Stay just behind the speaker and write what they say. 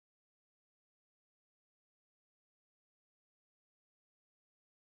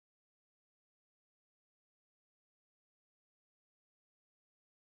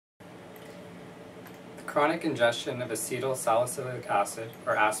chronic ingestion of acetyl salicylic acid,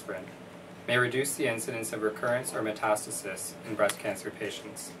 or aspirin, may reduce the incidence of recurrence or metastasis in breast cancer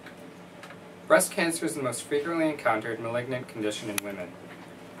patients. Breast cancer is the most frequently encountered malignant condition in women.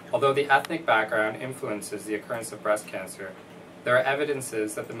 Although the ethnic background influences the occurrence of breast cancer, there are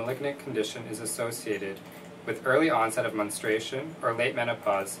evidences that the malignant condition is associated with early onset of menstruation or late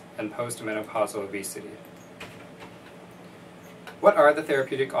menopause and postmenopausal obesity. What are the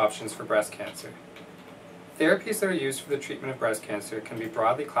therapeutic options for breast cancer? Therapies that are used for the treatment of breast cancer can be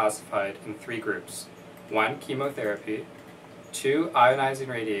broadly classified in three groups: 1. Chemotherapy, 2. Ionizing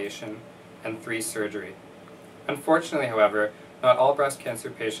radiation, and 3. Surgery. Unfortunately, however, not all breast cancer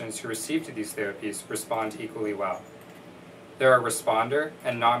patients who receive these therapies respond equally well. There are responder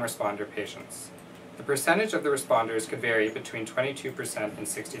and non-responder patients. The percentage of the responders could vary between 22% and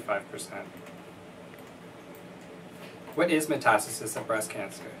 65%. What is metastasis of breast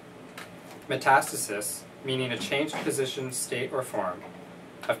cancer? Metastasis, meaning a change of position, state, or form,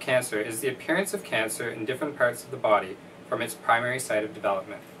 of cancer is the appearance of cancer in different parts of the body from its primary site of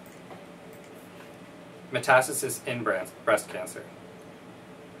development. Metastasis in breast cancer.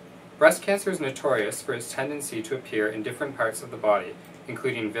 Breast cancer is notorious for its tendency to appear in different parts of the body,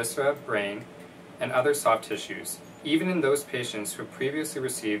 including viscera, brain, and other soft tissues, even in those patients who have previously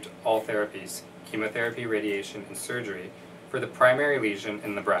received all therapies, chemotherapy, radiation, and surgery, for the primary lesion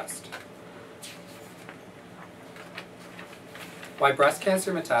in the breast. Why breast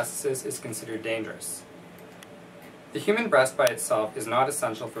cancer metastasis is considered dangerous. The human breast by itself is not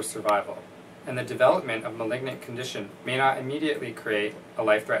essential for survival, and the development of malignant condition may not immediately create a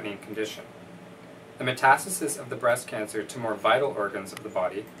life-threatening condition. The metastasis of the breast cancer to more vital organs of the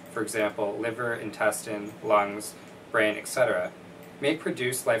body, for example, liver, intestine, lungs, brain, etc., may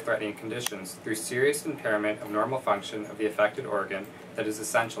produce life-threatening conditions through serious impairment of normal function of the affected organ that is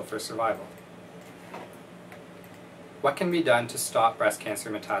essential for survival. What can be done to stop breast cancer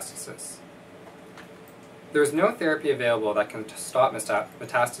metastasis? There is no therapy available that can stop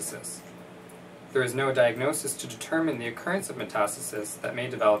metastasis. There is no diagnosis to determine the occurrence of metastasis that may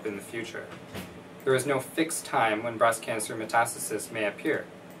develop in the future. There is no fixed time when breast cancer metastasis may appear.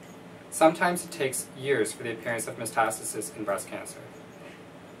 Sometimes it takes years for the appearance of metastasis in breast cancer.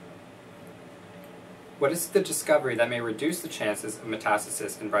 What is the discovery that may reduce the chances of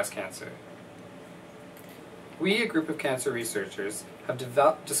metastasis in breast cancer? We, a group of cancer researchers, have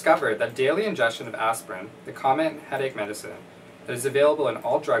discovered that daily ingestion of aspirin, the common headache medicine, that is available in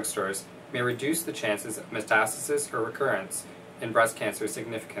all drugstores, may reduce the chances of metastasis or recurrence in breast cancer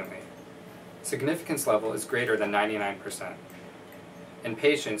significantly. Significance level is greater than 99%. In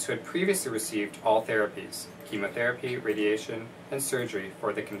patients who had previously received all therapies, chemotherapy, radiation, and surgery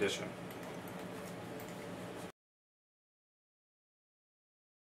for the condition.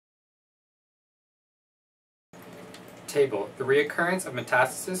 Table: the reoccurrence of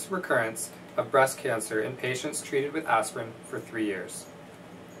metastasis recurrence of breast cancer in patients treated with aspirin for 3 years.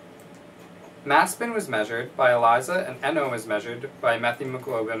 Maspin was measured by ELISA and NO was measured by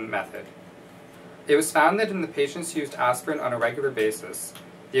methemoglobin method. It was found that in the patients who used aspirin on a regular basis,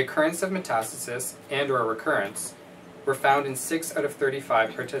 the occurrence of metastasis and/or recurrence were found in 6 out of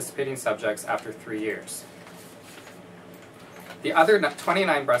 35 participating subjects after 3 years. The other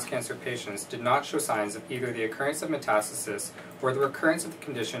 29 breast cancer patients did not show signs of either the occurrence of metastasis or the recurrence of the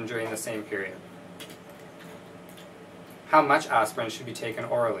condition during the same period. How much aspirin should be taken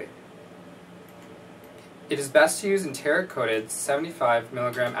orally? It is best to use enteric-coated 75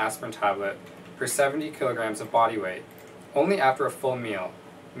 mg aspirin tablet per 70 kg of body weight, only after a full meal,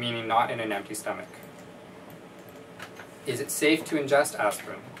 meaning not in an empty stomach. Is it safe to ingest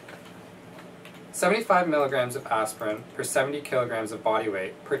aspirin? 75 mg of aspirin per 70 kg of body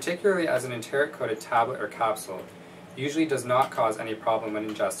weight, particularly as an enteric-coated tablet or capsule, usually does not cause any problem when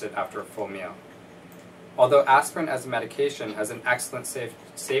ingested after a full meal. Although aspirin as a medication has an excellent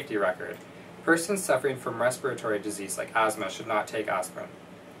safety record, persons suffering from respiratory disease like asthma should not take aspirin.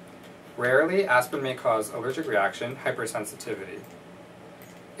 Rarely, aspirin may cause allergic reaction, hypersensitivity.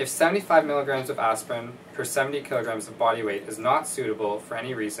 If 75 mg of aspirin per 70 kg of body weight is not suitable for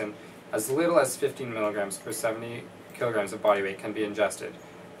any reason, as little as 15 mg per 70 kg of body weight can be ingested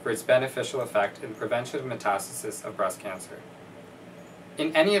for its beneficial effect in prevention of metastasis of breast cancer.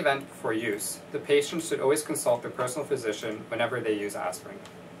 In any event before use, the patient should always consult their personal physician whenever they use aspirin.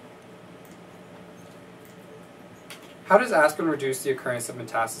 How does aspirin reduce the occurrence of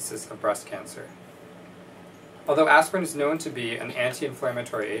metastasis of breast cancer? Although aspirin is known to be an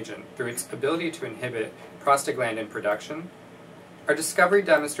anti-inflammatory agent through its ability to inhibit prostaglandin production, our discovery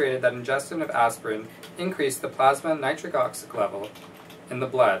demonstrated that ingestion of aspirin increased the plasma nitric oxide level in the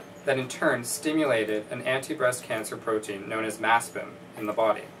blood that in turn stimulated an anti-breast cancer protein known as Maspin in the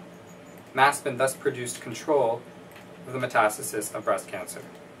body. Maspin thus produced control of the metastasis of breast cancer.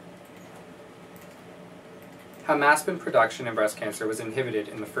 How Maspin production in breast cancer was inhibited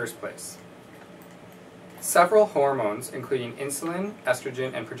in the first place. Several hormones, including insulin,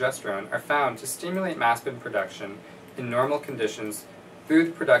 estrogen, and progesterone, are found to stimulate Maspin production in normal conditions through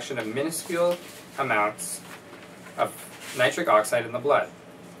the production of minuscule amounts of nitric oxide in the blood.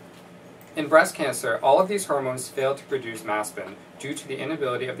 In breast cancer, all of these hormones fail to produce Maspin due to the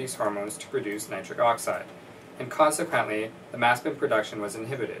inability of these hormones to produce nitric oxide, and consequently, the Maspin production was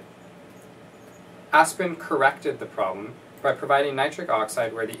inhibited. Aspirin corrected the problem by providing nitric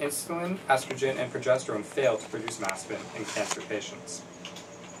oxide where the insulin, estrogen, and progesterone failed to produce Maspin in cancer patients.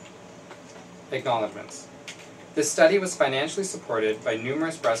 Acknowledgements. This study was financially supported by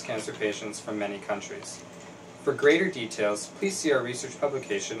numerous breast cancer patients from many countries. For greater details, please see our research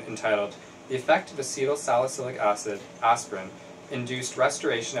publication entitled "The Effect of Acetyl Salicylic Acid, Aspirin, Induced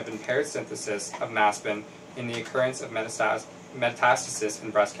Restoration of Impaired Synthesis of Maspin in the Occurrence of Metastasis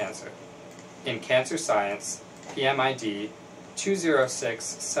in Breast Cancer" in Cancer Science, PMID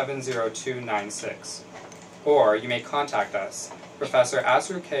 206-70296. Or you may contact us, Professor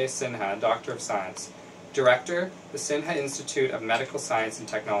Asru K. Sinha, Doctor of Science, Director, the Sinha Institute of Medical Science and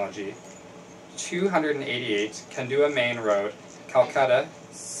Technology, 288 Kandua Main Road, Calcutta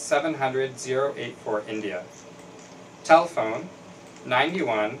 700-084, India. Telephone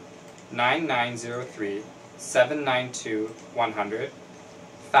 91 9903 792 100.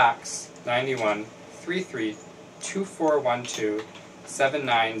 Fax 91 33 2412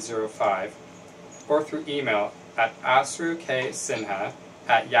 7905, or through email at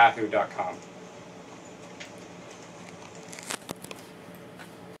asruksinha@yahoo.com.